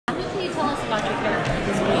tell us about your character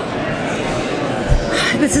this week?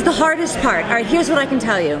 This is the hardest part. All right, here's what I can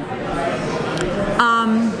tell you.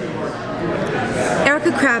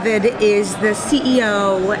 Erica Kravid is the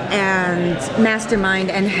CEO and mastermind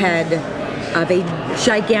and head of a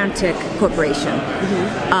gigantic corporation.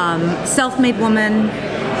 Self-made woman,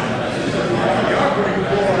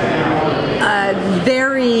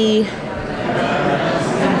 very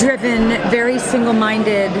driven, very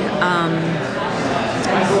single-minded,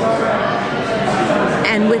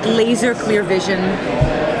 and with laser clear vision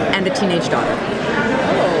and a teenage daughter.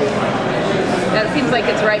 That seems like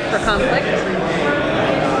it's ripe for conflict.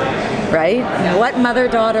 Right? Yeah. What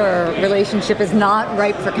mother-daughter relationship is not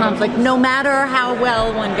ripe for conflict, no matter how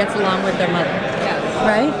well one gets along with their mother? Yeah.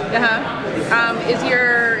 Right? Is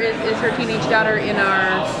her teenage daughter in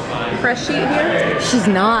our press sheet here? She's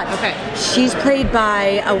not. Okay. She's played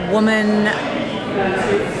by a woman.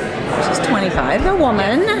 She's 25. A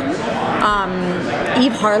woman.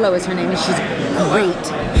 Eve Harlow is her name, and she's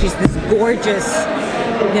great. She's this gorgeous,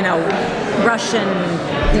 Russian,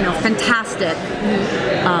 fantastic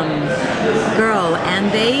girl,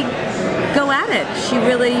 and they go at it.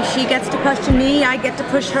 She gets to question me, I get to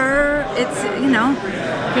push her. It's,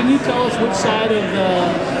 Can you tell us which side of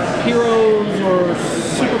the heroes or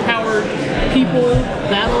superpowered people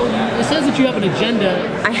battle? It says that you have an agenda.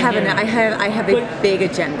 I have a big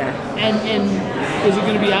agenda. And is it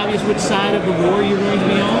going to be obvious which side of the war you're going to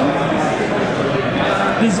be on?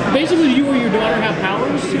 Does basically you or your daughter have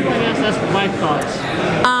powers too? I guess that's my thoughts.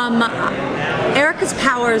 Erica's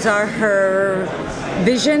powers are her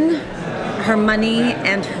vision, her money,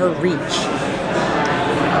 and her reach.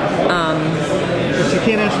 But you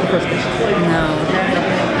can't answer the first question. No.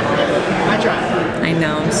 I tried. I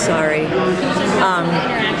know, I'm sorry.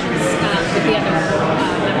 Interactions with the other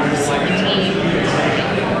members of the team.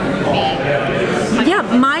 Yeah,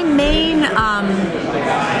 my main,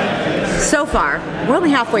 so far, we're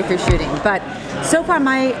only halfway through shooting, but so far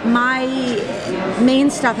my main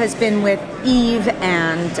stuff has been with Eve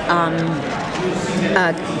and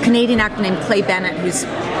a Canadian actor named Clay Bennett, who's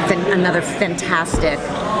another fantastic,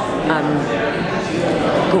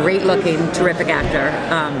 great-looking, terrific actor.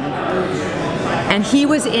 And he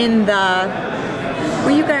was in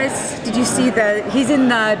did you see he's in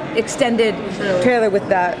the extended trailer with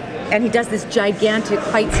and he does this gigantic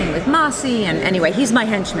fight scene with Mossy, and anyway, he's my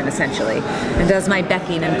henchman essentially, and does my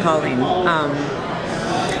becking and calling.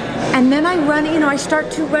 And then I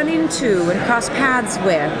start to run into and cross paths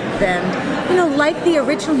with, and like the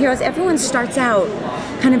original heroes, everyone starts out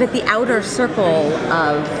kind of at the outer circle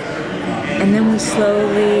of, and then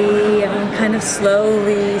everyone kind of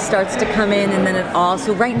slowly starts to come in, and then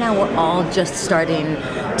so right now we're all just starting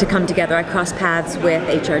to come together. I cross paths with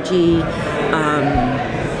HRG,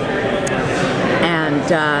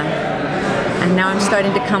 and now I'm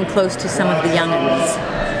starting to come close to some of the young'uns,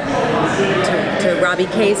 to Robbie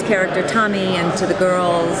Kay's character Tommy, and to the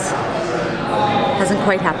girls. Hasn't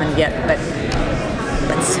quite happened yet, but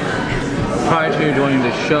soon. Prior to joining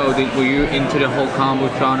the show, were you into the whole comic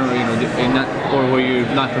book genre, or were you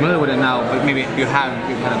not familiar with it now? But maybe you kind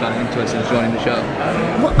of gotten into it since joining the show.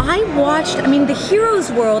 Well, I watched. The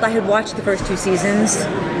Heroes World. I had watched the first 2 seasons,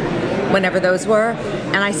 whenever those were,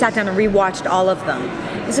 and I sat down and rewatched all of them.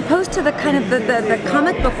 As opposed to the kind of the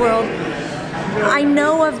comic book world, I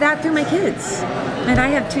know of that through my kids, and I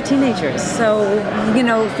have 2 teenagers, so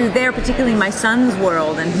through their, particularly my son's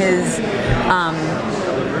world and his.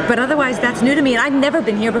 But otherwise, that's new to me, and I've never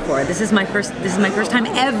been here before. This is my first time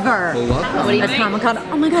ever at Comic-Con.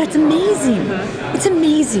 Oh my God, it's amazing! It's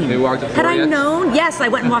amazing. Have you walked the floor Had I yet? known, yes, I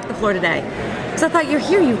went and walked the floor today. So I thought, you're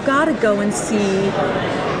here, you've got to go and see.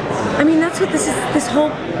 That's what this is.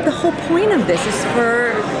 The whole point of this is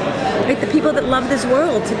for the people that love this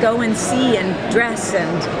world to go and see and dress,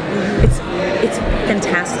 and it's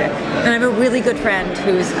fantastic. And I have a really good friend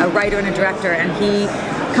who's a writer and a director, and he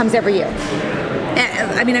comes every year.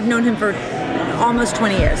 I've known him for almost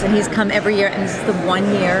 20 years, and he's come every year, and this is the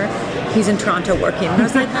 1 year he's in Toronto working. And I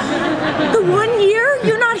was like, the 1 year?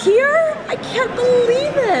 You're not here? I can't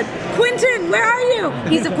believe it. Quentin, where are you?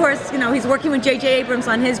 He's, of course, he's working with J.J. Abrams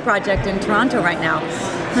on his project in Toronto right now.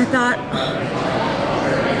 And I thought,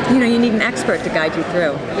 you need an expert to guide you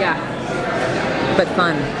through. Yeah. But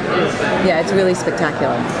fun. Yeah, it's really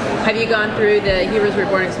spectacular. Have you gone through the Heroes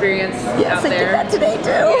Reborn experience out there? Yes, I did that today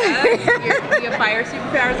too. Yeah? Do you have fire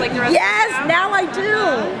superpowers like the rest of us? Yes, now I do.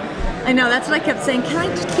 I know, that's what I kept saying. Can I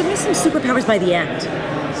just give me some superpowers by the end?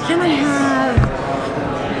 Can I have...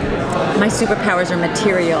 My superpowers are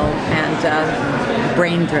material and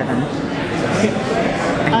brain-driven,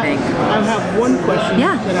 I think. I have one question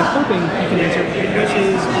Yeah. that I'm hoping you can answer, which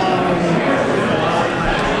is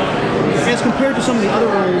compared to some of the other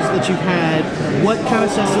roles that you've had, what kind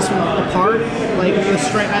of sets this one apart? Like the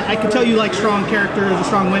strength, I can tell you like strong characters, or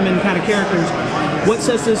strong women kind of characters. What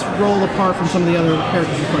sets this role apart from some of the other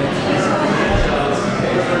characters you play?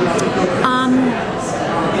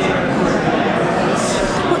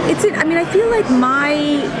 Well, I mean, I feel like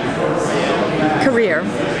my career,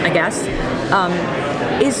 I guess,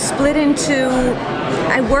 is split into.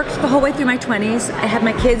 I worked the whole way through my 20s. I had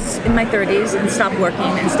my kids in my 30s and stopped working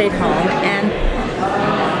and stayed home. And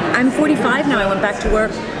I'm 45 now. I went back to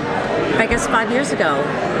work, I guess, 5 years ago.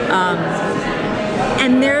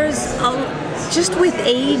 And there's just with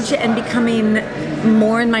age and becoming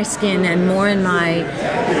more in my skin and more in my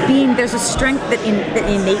being, there's a strength that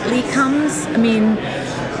innately comes. I mean,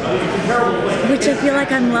 which I feel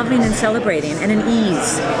like I'm loving and celebrating, and an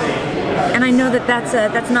ease. And I know that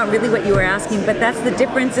that's not really what you were asking, but that's the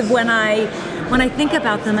difference of when I think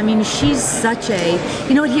about them. I mean, she's such a,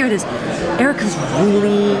 you know what, here it is. Erica's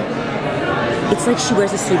really, it's like she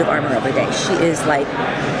wears a suit of armor every day. She is like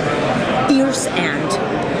fierce, and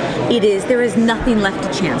there is nothing left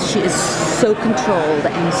to chance. She is so controlled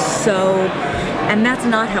and that's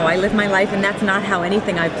not how I live my life, and that's not how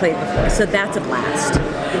anything I've played before. So that's a blast.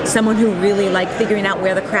 Someone who really figuring out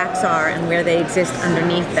where the cracks are and where they exist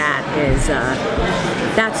underneath that is,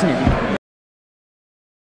 that's new.